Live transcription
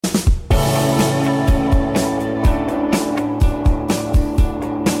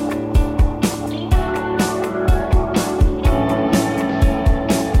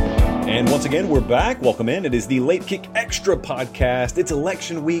again, we're back. Welcome in. It is the Late Kick Extra podcast. It's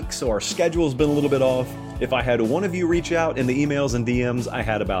election week, so our schedule's been a little bit off. If I had one of you reach out in the emails and DMs, I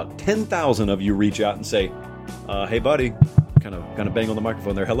had about 10,000 of you reach out and say, hey buddy, kind of bang on the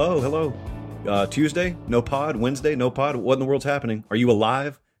microphone there. Hello. Tuesday, no pod. Wednesday, no pod. What in the world's happening? Are you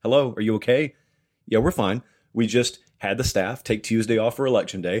alive? Hello, are you okay? Yeah, we're fine. We just had the staff take Tuesday off for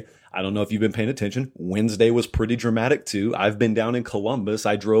election day. I don't know if you've been paying attention. Wednesday was pretty dramatic too. I've been down in Columbus.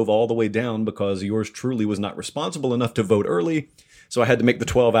 I drove all the way down because yours truly was not responsible enough to vote early. So I had to make the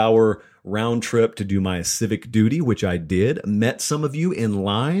 12-hour round trip to do my civic duty, which I did. Met some of you in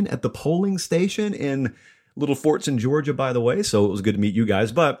line at the polling station in Little Fortson, Georgia, by the way. So it was good to meet you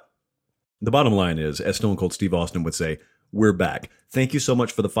guys. But the bottom line is, as Stone Cold Steve Austin would say, we're back. Thank you so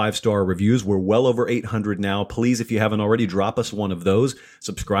much for the 5-star reviews. We're well over 800 now. Please, if you haven't already, drop us one of those.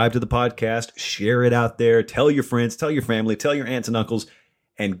 Subscribe to the podcast. Share it out there. Tell your friends. Tell your family. Tell your aunts and uncles.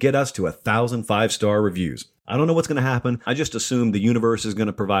 And get us to 1,000 5-star reviews. I don't know what's going to happen. I just assume the universe is going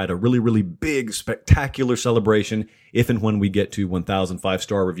to provide a really, really big, spectacular celebration if and when we get to 1,000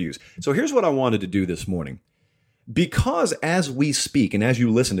 5-star reviews. So here's what I wanted to do this morning. Because as we speak, and as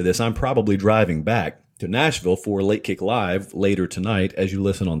you listen to this, I'm probably driving back to Nashville for Late Kick Live later tonight as you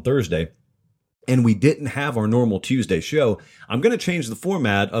listen on Thursday, and we didn't have our normal Tuesday show, I'm going to change the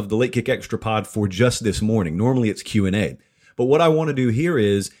format of the Late Kick Extra Pod for just this morning. Normally it's Q&A. But what I want to do here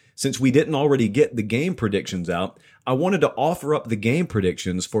is, since we didn't already get the game predictions out, I wanted to offer up the game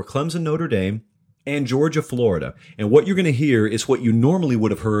predictions for Clemson Notre Dame and Georgia Florida. And what you're going to hear is what you normally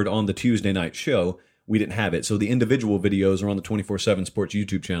would have heard on the Tuesday night show. We didn't have it. So the individual videos are on the 24/7 Sports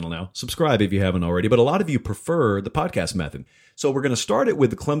YouTube channel now. Subscribe if you haven't already. But a lot of you prefer the podcast method. So we're going to start it with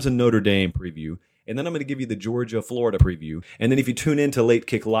the Clemson Notre Dame preview. And then I'm going to give you the Georgia Florida preview. And then if you tune into Late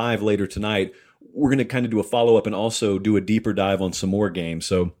Kick Live later tonight, we're going to kind of do a follow-up and also do a deeper dive on some more games.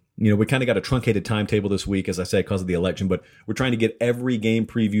 So, we kind of got a truncated timetable this week, as I said, because of the election. But we're trying to get every game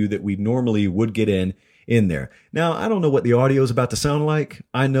preview that we normally would get in there. Now, I don't know what the audio is about to sound like.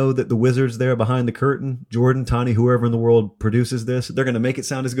 I know that the wizards there behind the curtain, Jordan, Tani, whoever in the world produces this, they're going to make it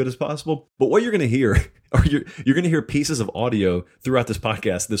sound as good as possible. But what you're going to hear, or you're going to hear pieces of audio throughout this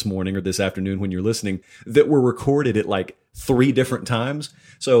podcast this morning or this afternoon when you're listening that were recorded at like 3 different times.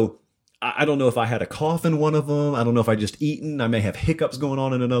 So I don't know if I had a cough in one of them. I don't know if I just eaten. I may have hiccups going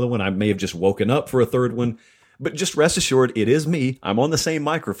on in another one. I may have just woken up for a third one. But just rest assured, it is me. I'm on the same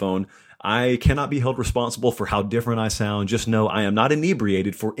microphone. I cannot be held responsible for how different I sound. Just know I am not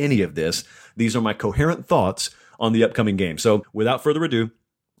inebriated for any of this. These are my coherent thoughts on the upcoming game. So without further ado,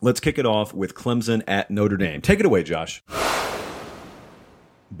 let's kick it off with Clemson at Notre Dame. Take it away, Josh.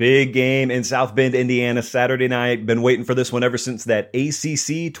 Big game in South Bend, Indiana, Saturday night. Been waiting for this one ever since that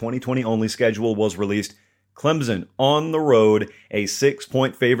ACC 2020 only schedule was released. Clemson on the road, a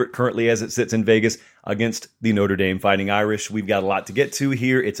 6-point favorite currently as it sits in Vegas against the Notre Dame Fighting Irish. We've got a lot to get to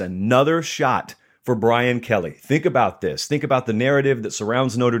here. It's another shot for Brian Kelly. Think about this. Think about the narrative that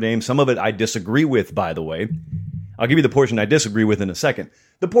surrounds Notre Dame. Some of it I disagree with, by the way. I'll give you the portion I disagree with in a second.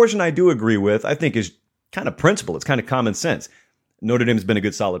 The portion I do agree with, I think, is kind of principle. It's kind of common sense. Notre Dame's been a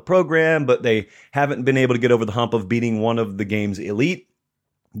good, solid program, but they haven't been able to get over the hump of beating one of the game's elite.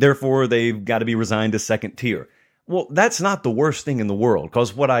 Therefore, they've got to be resigned to second tier. Well, that's not the worst thing in the world,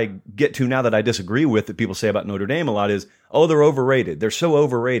 because what I get to now that I disagree with that people say about Notre Dame a lot is, oh, they're overrated. They're so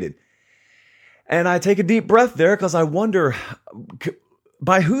overrated. And I take a deep breath there because I wonder,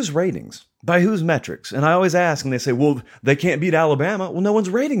 by whose ratings? By whose metrics? And I always ask, and they say, well, they can't beat Alabama. Well, no one's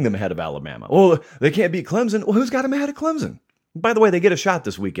rating them ahead of Alabama. Well, they can't beat Clemson. Well, who's got them ahead of Clemson? By the way, they get a shot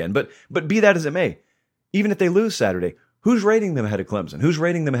this weekend, but be that as it may, even if they lose Saturday, who's rating them ahead of Clemson? Who's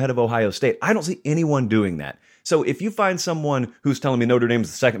rating them ahead of Ohio State? I don't see anyone doing that. So if you find someone who's telling me Notre Dame's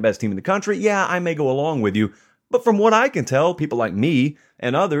the second best team in the country, yeah, I may go along with you. But from what I can tell, people like me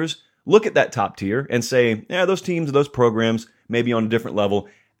and others look at that top tier and say, yeah, those teams, those programs may be on a different level.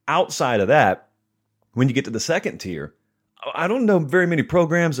 Outside of that, when you get to the second tier, I don't know very many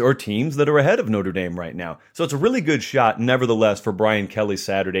programs or teams that are ahead of Notre Dame right now. So it's a really good shot, nevertheless, for Brian Kelly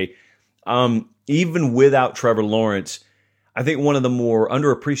Saturday. Even without Trevor Lawrence, I think one of the more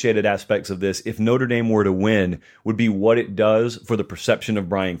underappreciated aspects of this, if Notre Dame were to win, would be what it does for the perception of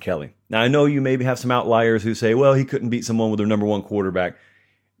Brian Kelly. Now, I know you maybe have some outliers who say, well, he couldn't beat someone with their number one quarterback.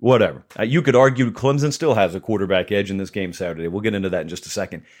 Whatever. You could argue Clemson still has a quarterback edge in this game Saturday. We'll get into that in just a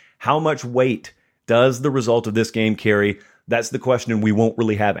second. How much weight does the result of this game carry? That's the question we won't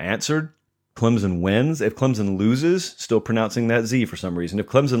really have answered. Clemson wins. If Clemson loses, still pronouncing that Z for some reason. If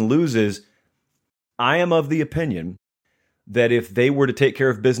Clemson loses, I am of the opinion that if they were to take care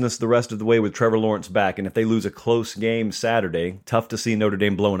of business the rest of the way with Trevor Lawrence back, and if they lose a close game Saturday, tough to see Notre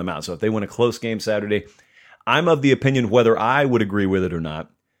Dame blowing them out. So if they win a close game Saturday, I'm of the opinion, whether I would agree with it or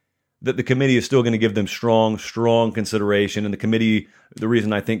not, that the committee is still going to give them strong consideration. And the committee, the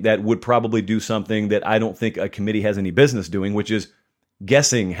reason I think that, would probably do something that I don't think a committee has any business doing, which is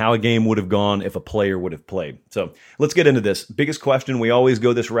guessing how a game would have gone if a player would have played. So let's get into this. Biggest question, we always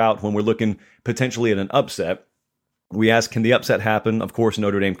go this route when we're looking potentially at an upset. We ask, can the upset happen? Of course,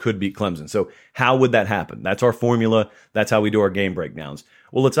 Notre Dame could beat Clemson. So how would that happen? That's our formula. That's how we do our game breakdowns.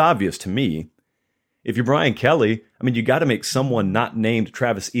 Well, it's obvious to me. If you're Brian Kelly, I mean, you got to make someone not named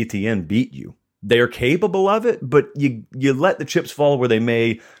Travis Etienne beat you. They're capable of it, but you let the chips fall where they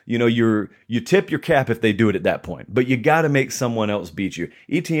may. You know, you tip your cap if they do it at that point. But you got to make someone else beat you.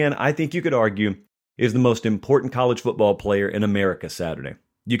 Etienne, I think you could argue, is the most important college football player in America Saturday.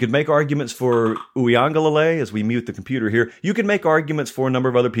 You could make arguments for Uiagalelei, as we mute the computer here. You could make arguments for a number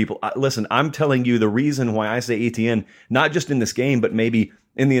of other people. Listen, I'm telling you the reason why I say Etienne, not just in this game, but maybe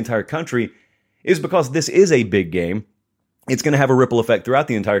in the entire country, is because this is a big game. It's going to have a ripple effect throughout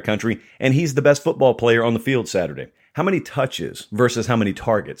the entire country, and he's the best football player on the field Saturday. How many touches versus how many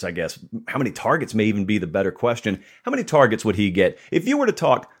targets, I guess? How many targets may even be the better question. How many targets would he get? If you were to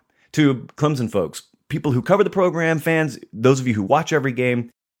talk to Clemson folks, people who cover the program, fans, those of you who watch every game,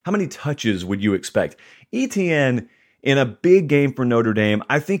 how many touches would you expect? Etienne, in a big game for Notre Dame,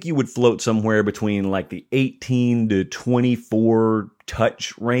 I think you would float somewhere between like the 18 to 24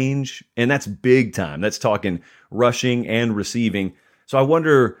 touch range, and that's big time. That's talking rushing and receiving. So I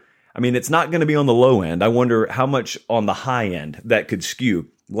wonder, I mean, it's not going to be on the low end. I wonder how much on the high end that could skew.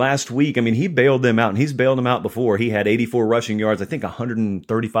 Last week, I mean, he bailed them out, and he's bailed them out before. He had 84 rushing yards, I think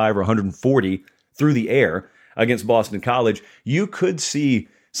 135 or 140 through the air against Boston College. You could see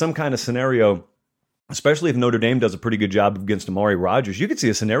some kind of scenario, especially if Notre Dame does a pretty good job against Amari Rodgers. You could see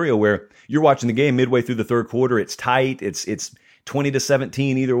a scenario where you're watching the game midway through the third quarter. It's tight. It's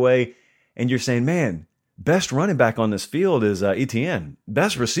 20-17 either way. And you're saying, man, best running back on this field is Etienne.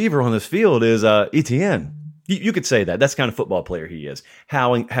 Best receiver on this field is Etienne. You could say that. That's the kind of football player he is.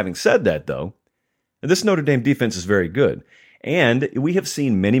 Having said that, though, this Notre Dame defense is very good. And we have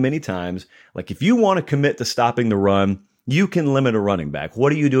seen many, many times, like if you want to commit to stopping the run, you can limit a running back.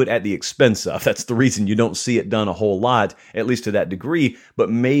 What do you do it at the expense of? That's the reason you don't see it done a whole lot, at least to that degree.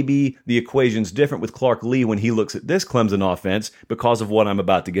 But maybe the equation's different with Clark Lea when he looks at this Clemson offense because of what I'm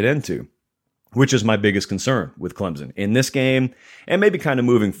about to get into, which is my biggest concern with Clemson in this game and maybe kind of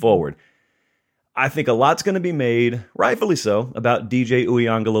moving forward. I think a lot's going to be made, rightfully so, about DJ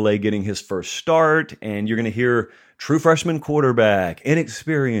Uiagalelei getting his first start, and you're going to hear true freshman quarterback,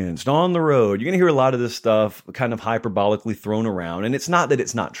 inexperienced, on the road. You're going to hear a lot of this stuff kind of hyperbolically thrown around, and it's not that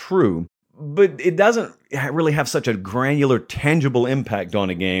it's not true, but it doesn't really have such a granular, tangible impact on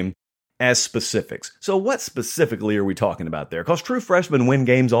a game as specifics. So what specifically are we talking about there? Because true freshmen win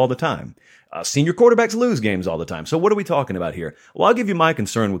games all the time. Senior quarterbacks lose games all the time. So what are we talking about here? Well, I'll give you my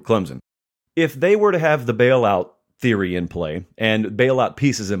concern with Clemson. If they were to have the bailout theory in play and bailout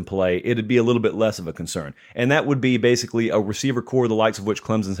pieces in play, it'd be a little bit less of a concern. And that would be basically a receiver core, the likes of which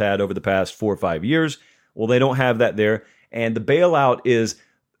Clemson's had over the past 4 or 5 years. Well, they don't have that there. And the bailout is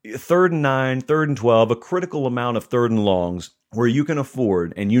 3rd and 9, 3rd and 12, a critical amount of 3rd and longs where you can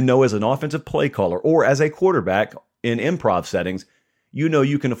afford, and you know as an offensive play caller or as a quarterback in improv settings, you know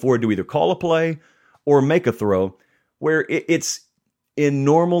you can afford to either call a play or make a throw where it's in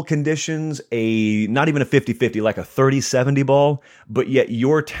normal conditions, not even a 50-50, like a 30-70 ball, but yet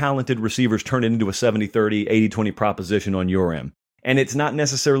your talented receivers turn it into a 70-30, 80-20 proposition on your end. And it's not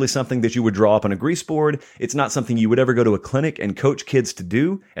necessarily something that you would draw up on a grease board. It's not something you would ever go to a clinic and coach kids to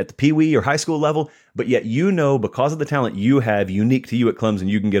do at the peewee or high school level, but yet you know because of the talent you have unique to you at Clemson,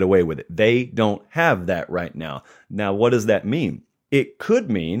 you can get away with it. They don't have that right now. Now, what does that mean? It could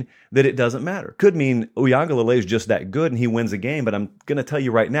mean that it doesn't matter. Could mean Uiagalelei is just that good and he wins a game. But I'm going to tell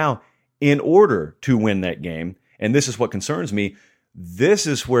you right now, in order to win that game, and this is what concerns me, this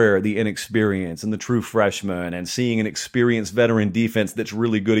is where the inexperience and the true freshman and seeing an experienced veteran defense that's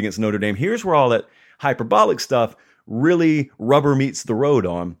really good against Notre Dame, here's where all that hyperbolic stuff really rubber meets the road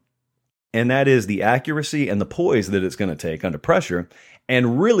on. And that is the accuracy and the poise that it's going to take under pressure.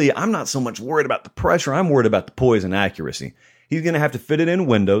 And really, I'm not so much worried about the pressure. I'm worried about the poise and accuracy. He's going to have to fit it in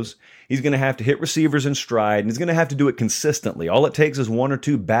windows. He's going to have to hit receivers in stride, and he's going to have to do it consistently. All it takes is 1 or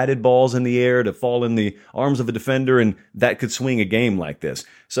 2 batted balls in the air to fall in the arms of a defender, and that could swing a game like this.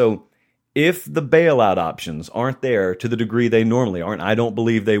 So if the bailout options aren't there to the degree they normally aren't, I don't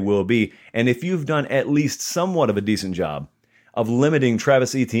believe they will be. And if you've done at least somewhat of a decent job of limiting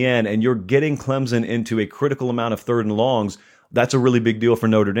Travis Etienne, and you're getting Clemson into a critical amount of third and longs, that's a really big deal for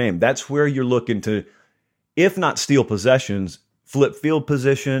Notre Dame. That's where you're looking to, if not steal possessions, flip field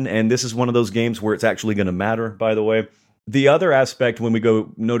position, and this is one of those games where it's actually going to matter, by the way. The other aspect when we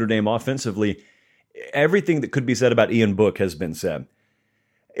go Notre Dame offensively, everything that could be said about Ian Book has been said.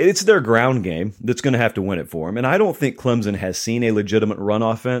 It's their ground game that's going to have to win it for them, and I don't think Clemson has seen a legitimate run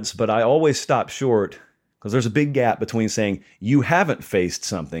offense, but I always stop short because there's a big gap between saying you haven't faced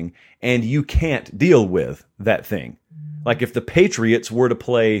something and you can't deal with that thing. Like if the Patriots were to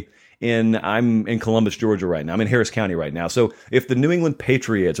play I'm in Columbus, Georgia right now. I'm in Harris County right now. So if the New England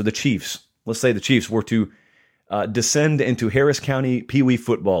Patriots or the Chiefs, let's say the Chiefs were to descend into Harris County Pee Wee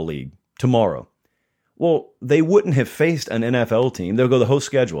Football League tomorrow, well, they wouldn't have faced an NFL team. They'll go the host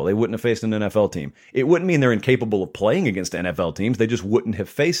schedule. They wouldn't have faced an NFL team. It wouldn't mean they're incapable of playing against NFL teams. They just wouldn't have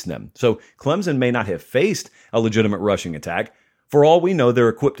faced them. So Clemson may not have faced a legitimate rushing attack. For all we know, they're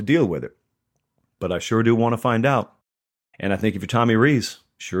equipped to deal with it. But I sure do want to find out. And I think if you're Tommy Rees,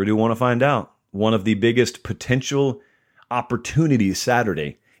 sure do want to find out. One of the biggest potential opportunities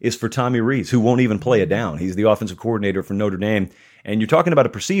Saturday is for Tommy Rees, who won't even play it down. He's the offensive coordinator for Notre Dame. And you're talking about a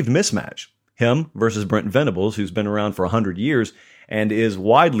perceived mismatch. Him versus Brent Venables, who's been around for 100 years and is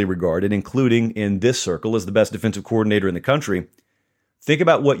widely regarded, including in this circle, as the best defensive coordinator in the country. Think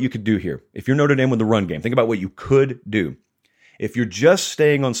about what you could do here. If you're Notre Dame with the run game, think about what you could do. If you're just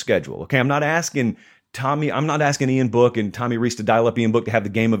staying on schedule, okay, I'm not asking Ian Book and Tommy Rees to dial up Ian Book to have the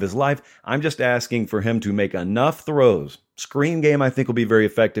game of his life. I'm just asking for him to make enough throws. Screen game, I think, will be very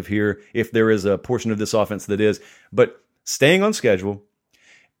effective here if there is a portion of this offense that is. But staying on schedule,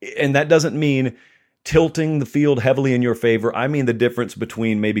 and that doesn't mean tilting the field heavily in your favor. I mean the difference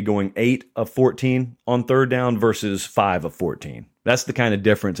between maybe going 8 of 14 on third down versus 5 of 14. That's the kind of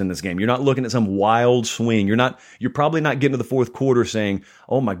difference in this game. You're not looking at some wild swing. You're probably not getting to the fourth quarter saying,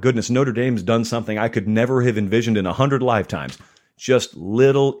 oh my goodness, Notre Dame's done something I could never have envisioned in 100 lifetimes. Just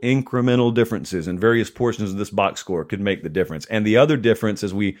little incremental differences in various portions of this box score could make the difference. And the other difference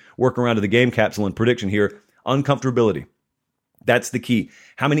as we work around to the game capsule and prediction here, uncomfortability. That's the key.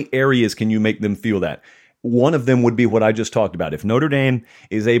 How many areas can you make them feel that? One of them would be what I just talked about. If Notre Dame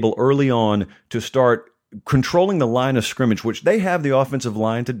is able early on to start controlling the line of scrimmage, which they have the offensive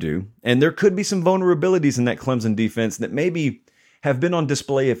line to do, and there could be some vulnerabilities in that Clemson defense that maybe have been on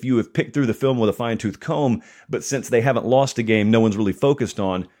display if you have picked through the film with a fine-tooth comb, but since they haven't lost a game, no one's really focused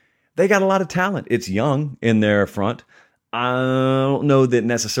on. They got a lot of talent. It's young in their front. I don't know that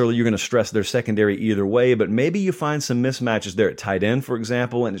necessarily you're going to stress their secondary either way, but maybe you find some mismatches there at tight end, for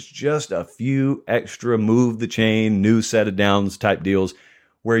example, and it's just a few extra move the chain, new set of downs type deals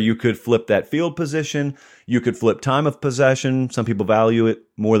where you could flip that field position, you could flip time of possession. Some people value it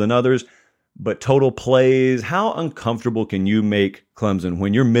more than others, but total plays, how uncomfortable can you make Clemson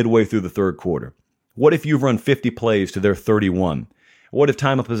when you're midway through the third quarter? What if you've run 50 plays to their 31? What if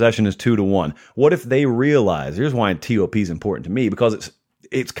time of possession is 2-1? What if they realize, here's why TOP is important to me, because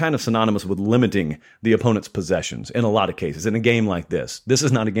it's kind of synonymous with limiting the opponent's possessions in a lot of cases. In a game like this, this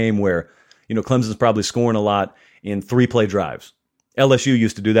is not a game where, Clemson's probably scoring a lot in 3-play drives. LSU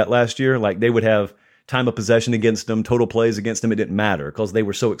used to do that last year. Like they would have time of possession against them, total plays against them. It didn't matter because they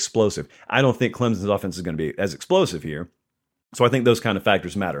were so explosive. I don't think Clemson's offense is going to be as explosive here. So I think those kind of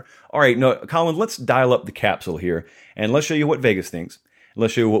factors matter. All right, Colin, let's dial up the capsule here, and let's show you what Vegas thinks.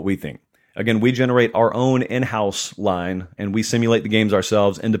 Let's show you what we think. Again, we generate our own in-house line, and we simulate the games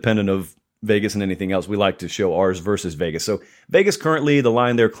ourselves, independent of Vegas and anything else. We like to show ours versus Vegas. So Vegas currently, the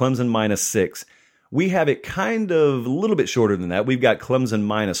line there, Clemson -6. We have it kind of a little bit shorter than that. We've got Clemson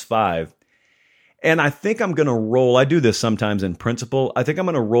 -5. And I think I'm going to roll. I do this sometimes in principle. I think I'm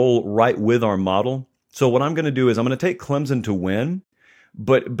going to roll right with our model. So what I'm going to do is I'm going to take Clemson to win,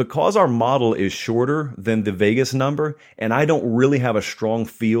 but because our model is shorter than the Vegas number, and I don't really have a strong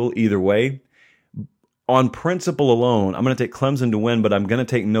feel either way, on principle alone, I'm going to take Clemson to win, but I'm going to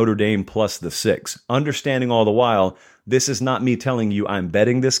take Notre Dame plus the 6. Understanding all the while, this is not me telling you I'm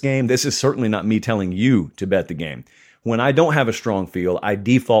betting this game. This is certainly not me telling you to bet the game. When I don't have a strong feel, I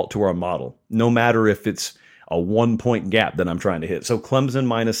default to our model, no matter if it's a 1-point gap that I'm trying to hit. So Clemson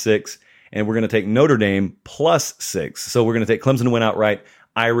 -6. And we're going to take Notre Dame plus 6. So we're going to take Clemson to win outright,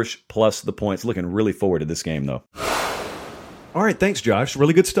 Irish plus the points. Looking really forward to this game, though. All right, thanks, Josh.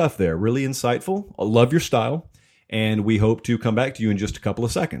 Really good stuff there. Really insightful. I love your style. And we hope to come back to you in just a couple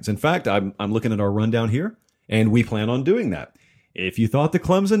of seconds. In fact, I'm looking at our rundown here, and we plan on doing that. If you thought the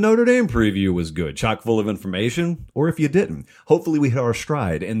Clemson Notre Dame preview was good, chock full of information, or if you didn't, hopefully we hit our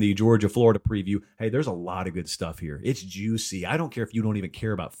stride in the Georgia Florida preview. Hey, there's a lot of good stuff here. It's juicy. I don't care if you don't even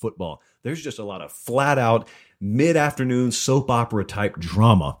care about football. There's just a lot of flat out mid-afternoon soap opera type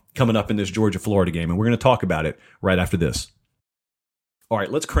drama coming up in this Georgia Florida game, and we're going to talk about it right after this. All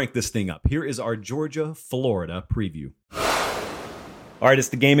right, let's crank this thing up. Here is our Georgia Florida preview. All right, it's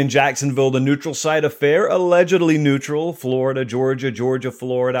the game in Jacksonville, the neutral site affair, allegedly neutral. Florida, Georgia, Georgia,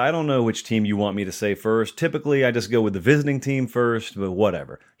 Florida. I don't know which team you want me to say first. Typically, I just go with the visiting team first, but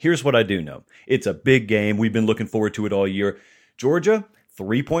whatever. Here's what I do know. It's a big game. We've been looking forward to it all year. Georgia,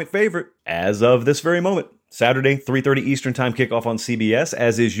 3-point favorite as of this very moment. Saturday, 3:30 Eastern Time kickoff on CBS,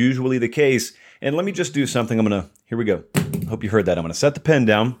 as is usually the case. And let me just do something. Here we go. Hope you heard that. I'm going to set the pen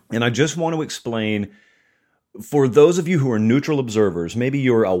down, and I just want to explain. For those of you who are neutral observers, maybe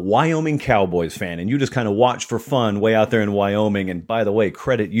you're a Wyoming Cowboys fan and you just kind of watch for fun way out there in Wyoming. And by the way,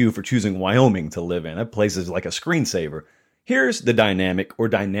 credit you for choosing Wyoming to live in. That place is like a screensaver. Here's the dynamic or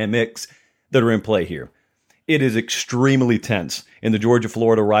dynamics that are in play here. It is extremely tense in the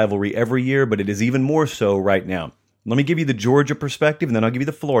Georgia-Florida rivalry every year, but it is even more so right now. Let me give you the Georgia perspective, and then I'll give you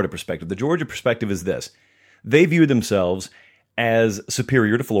the Florida perspective. The Georgia perspective is this. They view themselves as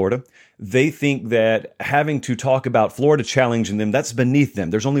superior to Florida. They think that having to talk about Florida challenging them, that's beneath them.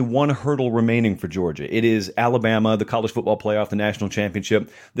 There's only one hurdle remaining for Georgia. It is Alabama, the college football playoff, the national championship.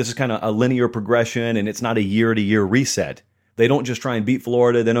 This is kind of a linear progression, and it's not a year-to-year reset. They don't just try and beat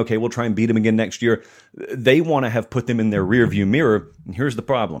Florida, then, okay, we'll try and beat them again next year. They want to have put them in their rearview mirror, and here's the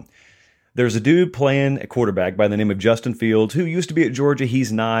problem. There's a dude playing a quarterback by the name of Justin Fields who used to be at Georgia.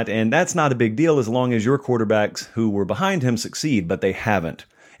 He's not, and that's not a big deal as long as your quarterbacks who were behind him succeed, but they haven't.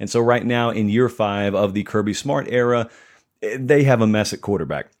 And so right now in year 5 of the Kirby Smart era, they have a mess at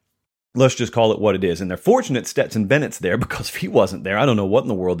quarterback. Let's just call it what it is. And they're fortunate Stetson Bennett's there, because if he wasn't there, I don't know what in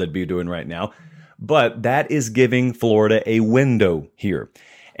the world they'd be doing right now. But that is giving Florida a window here.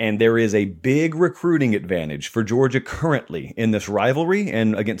 And there is a big recruiting advantage for Georgia currently in this rivalry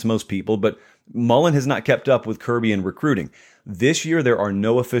and against most people, but Mullen has not kept up with Kirby in recruiting. This year, there are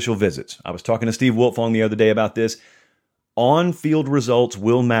no official visits. I was talking to Steve Wiltfong the other day about this. On-field results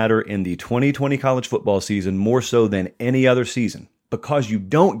will matter in the 2020 college football season more so than any other season, because you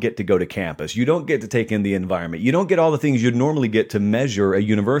don't get to go to campus. You don't get to take in the environment. You don't get all the things you'd normally get to measure a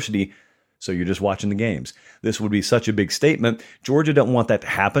university. So you're just watching the games. This would be such a big statement. Georgia don't want that to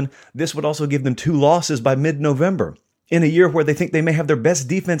happen. This would also give them 2 losses by mid-November in a year where they think they may have their best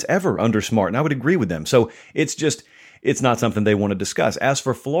defense ever under Smart, and I would agree with them. So it's not something they want to discuss. As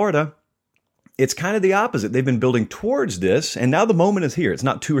for Florida, it's kind of the opposite. They've been building towards this, and now the moment is here. It's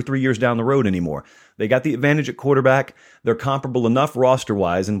not 2 or 3 years down the road anymore. They got the advantage at quarterback. They're comparable enough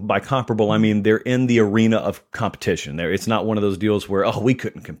roster-wise, and by comparable, I mean they're in the arena of competition. It's not one of those deals where, we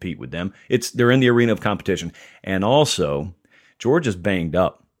couldn't compete with them. They're in the arena of competition. And also, Georgia's banged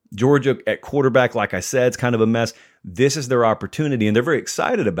up. Georgia at quarterback, like I said, it's kind of a mess. This is their opportunity, and they're very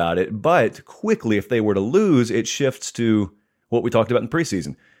excited about it. But quickly, if they were to lose, it shifts to what we talked about in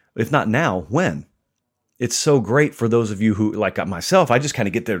preseason. If not now, when? It's so great for those of you who, like myself, I just kind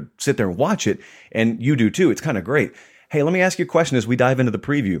of sit there and watch it, and you do too. It's kind of great. Hey, let me ask you a question as we dive into the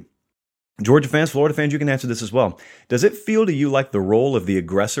preview. Georgia fans, Florida fans, you can answer this as well. Does it feel to you like the role of the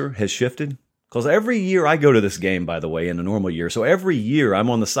aggressor has shifted? Because every year I go to this game, by the way, in a normal year. So every year I'm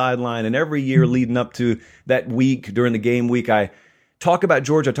on the sideline, and every year leading up to that week, during the game week, I talk about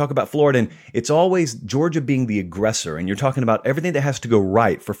Georgia, talk about Florida, and it's always Georgia being the aggressor, and you're talking about everything that has to go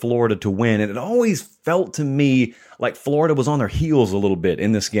right for Florida to win, and it always felt to me like Florida was on their heels a little bit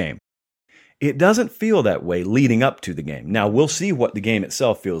in this game. It doesn't feel that way leading up to the game. Now, we'll see what the game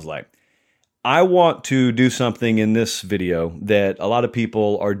itself feels like. I want to do something in this video that a lot of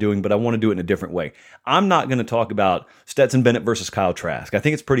people are doing, but I want to do it in a different way. I'm not going to talk about Stetson Bennett versus Kyle Trask. I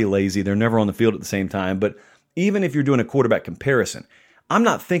think it's pretty lazy. They're never on the field at the same time, but even if you're doing a quarterback comparison, I'm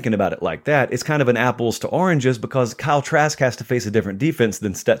not thinking about it like that. It's kind of an apples to oranges because Kyle Trask has to face a different defense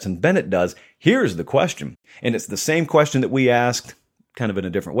than Stetson Bennett does. Here's the question, and it's the same question that we asked, kind of in a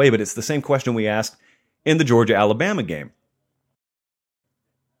different way, but it's the same question we asked in the Georgia-Alabama game.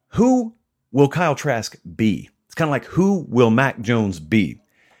 Who will Kyle Trask be? It's kind of like, who will Mac Jones be?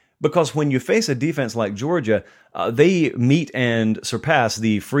 Because when you face a defense like Georgia, they meet and surpass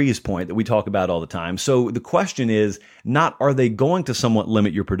the freeze point that we talk about all the time. So the question is not, are they going to somewhat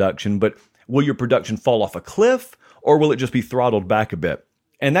limit your production, but will your production fall off a cliff, or will it just be throttled back a bit?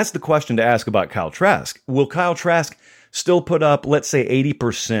 And that's the question to ask about Kyle Trask. Will Kyle Trask still put up, let's say,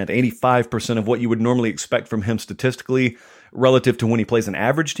 80%, 85% of what you would normally expect from him statistically, relative to when he plays an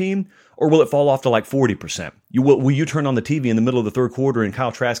average team? Or will it fall off to like 40%? Will you turn on the TV in the middle of the third quarter and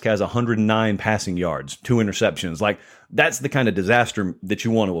Kyle Trask has 109 passing yards, 2 interceptions? Like, that's the kind of disaster that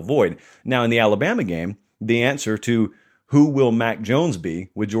you want to avoid. Now, in the Alabama game, the answer to who will Mac Jones be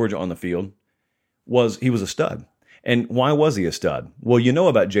with Georgia on the field was he was a stud. And why was he a stud? Well, you know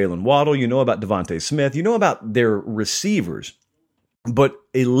about Jalen Waddle, you know about Devontae Smith, you know about their receivers, but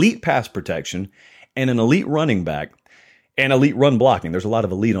elite pass protection and an elite running back and elite run blocking. There's a lot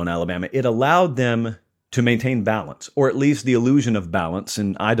of elite on Alabama. It allowed them to maintain balance, or at least the illusion of balance.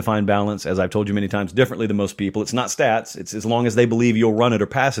 And I define balance, as I've told you many times, differently than most people. It's not stats. It's as long as they believe you'll run it or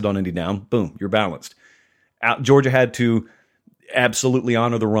pass it on any down, boom, you're balanced. Georgia had to absolutely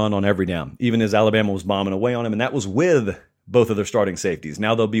honor the run on every down, even as Alabama was bombing away on him. And that was with both of their starting safeties.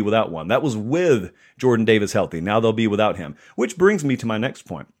 Now they'll be without one. That was with Jordan Davis healthy. Now they'll be without him, which brings me to my next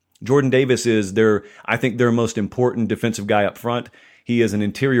point. Jordan Davis is I think their most important defensive guy up front. He is an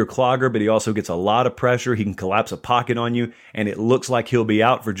interior clogger, but he also gets a lot of pressure. He can collapse a pocket on you, and it looks like he'll be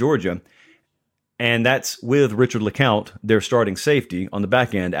out for Georgia. And that's with Richard LeCounte, their starting safety, on the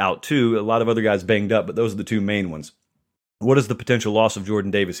back end, out too. A lot of other guys banged up, but those are the two main ones. What does the potential loss of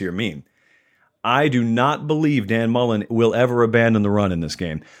Jordan Davis here mean? I do not believe Dan Mullen will ever abandon the run in this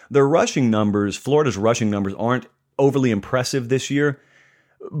game. Their rushing numbers, Florida's rushing numbers, aren't overly impressive this year,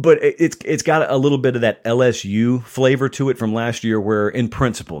 but it's got a little bit of that LSU flavor to it from last year where in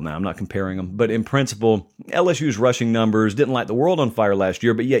principle, now I'm not comparing them, but in principle, LSU's rushing numbers didn't light the world on fire last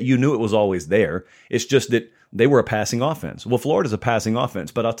year, but yet you knew it was always there. It's just that they were a passing offense. Well, Florida's a passing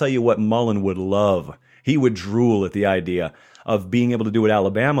offense, but I'll tell you what Mullen would love. He would drool at the idea of being able to do what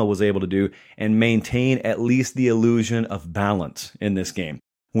Alabama was able to do and maintain at least the illusion of balance in this game.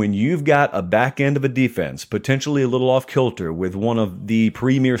 When you've got a back end of a defense, potentially a little off kilter with one of the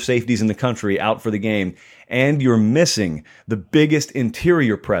premier safeties in the country out for the game, and you're missing the biggest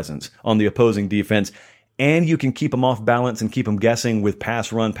interior presence on the opposing defense, and you can keep them off balance and keep them guessing with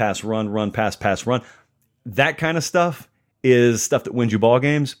pass, run, run, pass, run, that kind of stuff is stuff that wins you ball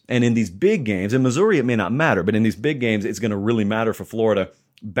games. And in these big games, in Missouri it may not matter, but in these big games it's going to really matter for Florida.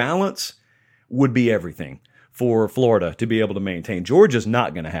 Balance would be everything for Florida to be able to maintain. Georgia's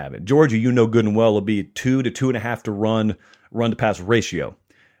not going to have it. Georgia, you know good and well, will be 2 to 2.5 to run to pass ratio.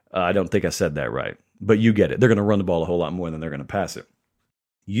 I don't think I said that right, but you get it. They're going to run the ball a whole lot more than they're going to pass it.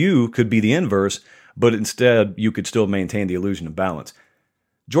 You could be the inverse, but instead you could still maintain the illusion of balance.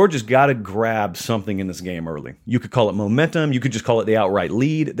 Georgia's got to grab something in this game early. You could call it momentum. You could just call it the outright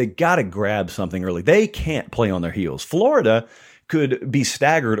lead. They got to grab something early. They can't play on their heels. Florida could be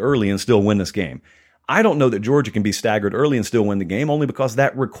staggered early and still win this game. I don't know that Georgia can be staggered early and still win the game, only because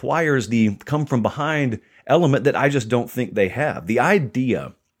that requires the come-from-behind element that I just don't think they have. The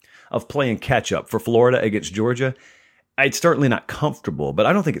idea of playing catch-up for Florida against Georgia, it's certainly not comfortable, but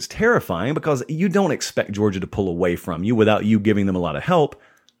I don't think it's terrifying because you don't expect Georgia to pull away from you without you giving them a lot of help,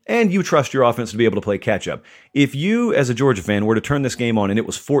 and you trust your offense to be able to play catch-up. If you, as a Georgia fan, were to turn this game on and it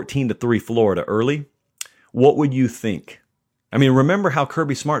was 14-3 Florida early, what would you think? I mean, remember how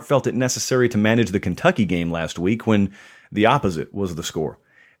Kirby Smart felt it necessary to manage the Kentucky game last week when the opposite was the score.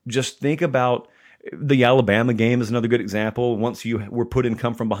 Just think about the Alabama game is another good example. Once you were put in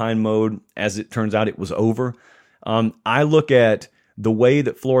come-from-behind mode, as it turns out, it was over. I look at the way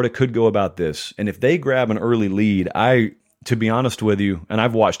that Florida could go about this, and if they grab an early lead, to be honest with you, and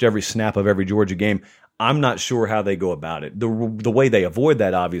I've watched every snap of every Georgia game, I'm not sure how they go about it. The way they avoid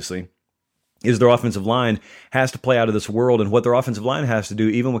that, obviously, is their offensive line has to play out of this world, and what their offensive line has to do,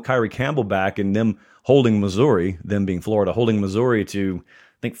 even with Kyrie Campbell back and them holding Missouri, them being Florida, holding Missouri to,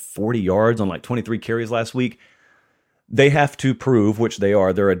 I think, 40 yards on like 23 carries last week, they have to prove, which they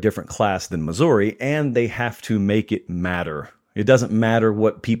are, they're a different class than Missouri, and they have to make it matter. It doesn't matter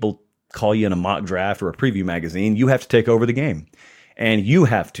what people call you in a mock draft or a preview magazine. You have to take over the game, and you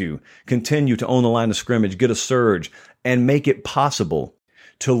have to continue to own the line of scrimmage, get a surge, and make it possible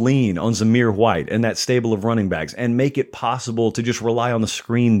to lean on Zamir White and that stable of running backs and make it possible to just rely on the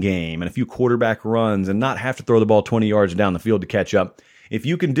screen game and a few quarterback runs and not have to throw the ball 20 yards down the field to catch up. If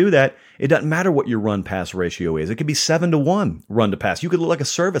you can do that, it doesn't matter what your run-pass ratio is. It could be 7-1 run-to-pass. You could look like a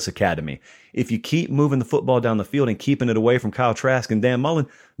service academy. If you keep moving the football down the field and keeping it away from Kyle Trask and Dan Mullen,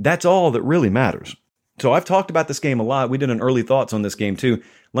 that's all that really matters. So I've talked about this game a lot. We did an early thoughts on this game too.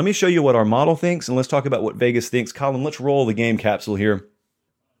 Let me show you what our model thinks, and let's talk about what Vegas thinks. Colin, let's roll the game capsule here.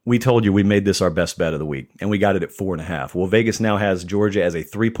 We told you we made this our best bet of the week, and we got it at 4.5. Well, Vegas now has Georgia as a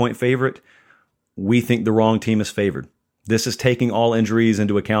 3-point favorite. We think the wrong team is favored. This is taking all injuries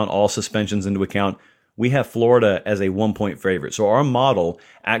into account, all suspensions into account. We have Florida as a 1-point favorite. So our model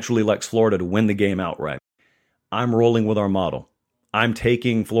actually elects Florida to win the game outright. I'm rolling with our model. I'm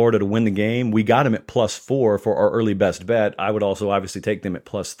taking Florida to win the game. We got them at +4 for our early best bet. I would also obviously take them at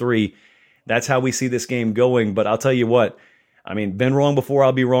 +3. That's how we see this game going. But I'll tell you what, I mean, been wrong before,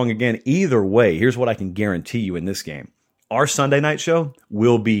 I'll be wrong again. Either way, here's what I can guarantee you in this game. Our Sunday night show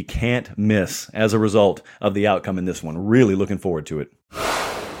will be can't miss as a result of the outcome in this one. Really looking forward to it.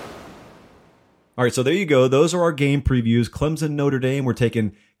 All right, so there you go. Those are our game previews. Clemson, Notre Dame. We're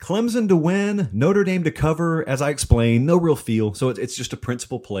taking Clemson to win, Notre Dame to cover. As I explained, no real feel. So it's just a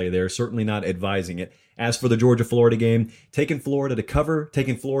principal play there. Certainly not advising it. As for the Georgia-Florida game, taking Florida to cover,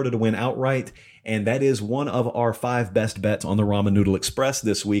 taking Florida to win outright. And that is one of our 5 best bets on the Ramen Noodle Express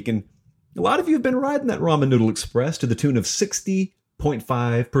this week. And a lot of you have been riding that Ramen Noodle Express to the tune of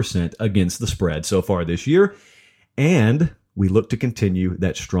 60.5% against the spread so far this year. And we look to continue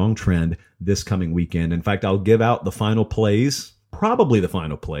that strong trend this coming weekend. In fact, I'll give out the final plays, probably the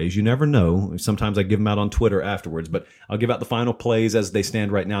final plays. You never know. Sometimes I give them out on Twitter afterwards, but I'll give out the final plays as they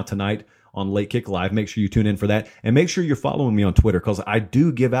stand right now tonight on Late Kick Live. Make sure you tune in for that. And make sure you're following me on Twitter because I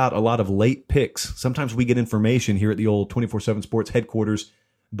do give out a lot of late picks. Sometimes we get information here at the old 24/7 Sports headquarters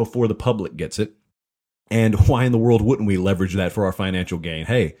before the public gets it. And why in the world wouldn't we leverage that for our financial gain?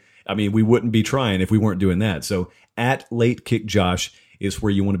 Hey, I mean, we wouldn't be trying if we weren't doing that. So at Late Kick Josh is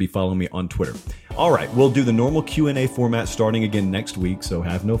where you want to be following me on Twitter. All right, we'll do the normal Q&A format starting again next week, so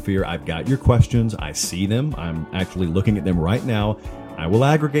have no fear. I've got your questions. I see them. I'm actually looking at them right now. I will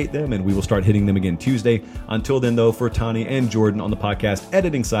aggregate them, and we will start hitting them again Tuesday. Until then, though, for Tani and Jordan on the podcast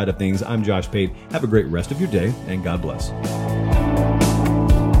editing side of things, I'm Josh Pate. Have a great rest of your day, and God bless.